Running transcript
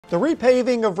The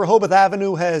repaving of Rehoboth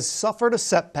Avenue has suffered a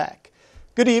setback.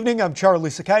 Good evening, I'm Charlie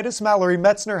Sakaitis. Mallory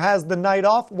Metzner has the night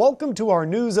off. Welcome to our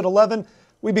News at 11.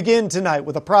 We begin tonight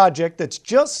with a project that's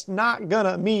just not going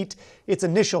to meet its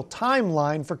initial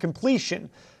timeline for completion.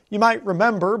 You might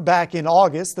remember back in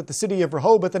August that the city of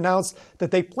Rehoboth announced that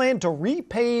they plan to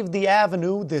repave the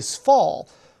avenue this fall.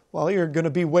 Well, you're going to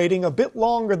be waiting a bit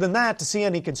longer than that to see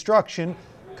any construction.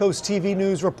 Coast TV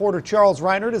News reporter Charles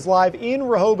Reinert is live in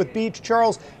Rehoboth Beach.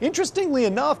 Charles, interestingly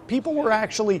enough, people were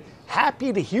actually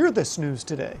happy to hear this news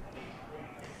today.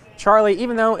 Charlie,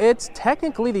 even though it's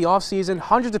technically the off-season,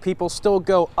 hundreds of people still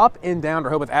go up and down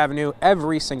Rehoboth Avenue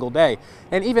every single day.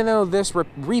 And even though this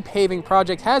repaving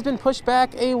project has been pushed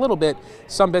back a little bit,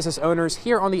 some business owners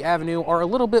here on the avenue are a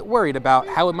little bit worried about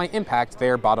how it might impact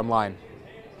their bottom line.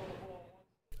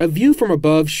 A view from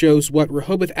above shows what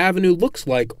Rehoboth Avenue looks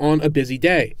like on a busy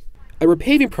day. A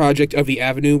repaving project of the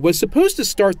avenue was supposed to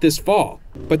start this fall,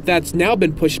 but that's now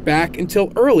been pushed back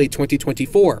until early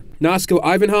 2024. Nosko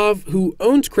Ivanov, who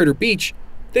owns Critter Beach,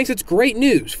 thinks it's great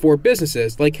news for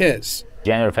businesses like his.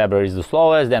 January, February is the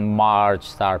slowest, then March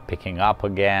start picking up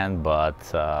again,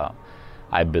 but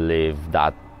I believe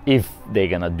that if they're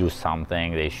gonna do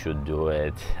something, they should do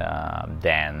it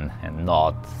then and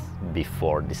not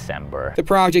before December. The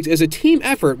project is a team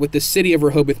effort with the city of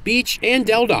Rehoboth Beach and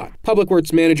DelDOT. Public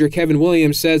Works Manager Kevin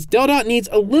Williams says DelDOT needs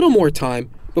a little more time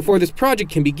before this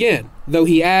project can begin, though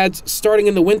he adds starting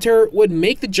in the winter would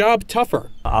make the job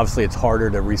tougher. Obviously it's harder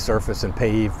to resurface and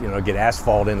pave, get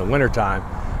asphalt in the wintertime,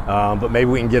 but maybe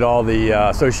we can get all the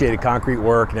associated concrete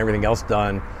work and everything else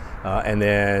done and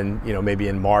then, maybe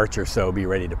in March or so be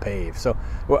ready to pave. So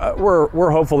we're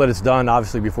hopeful that it's done,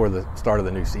 obviously, before the start of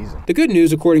the new season. The good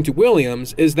news, according to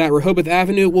Williams, is that Rehoboth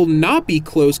Avenue will not be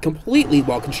closed completely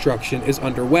while construction is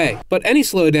underway. But any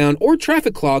slowdown or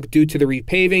traffic clog due to the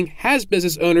repaving has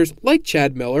business owners like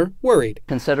Chad Miller worried.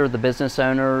 Consider the business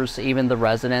owners, even the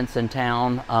residents in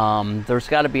town. There's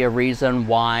got to be a reason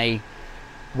why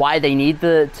they need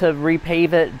to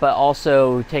repave it, but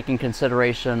also taking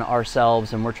consideration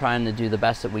ourselves, and we're trying to do the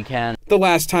best that we can. The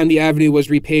last time the avenue was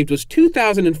repaved was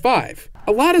 2005.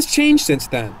 A lot has changed since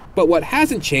then, but what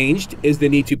hasn't changed is the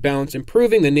need to balance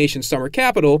improving the nation's summer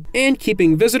capital and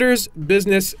keeping visitors,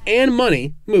 business, and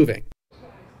money moving.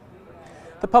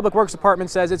 The Public Works Department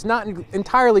says it's not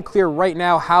entirely clear right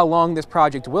now how long this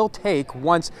project will take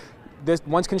once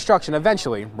construction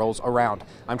eventually rolls around.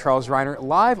 I'm Charles Reiner,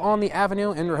 live on the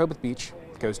Avenue in Rehoboth Beach,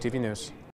 Coast TV News.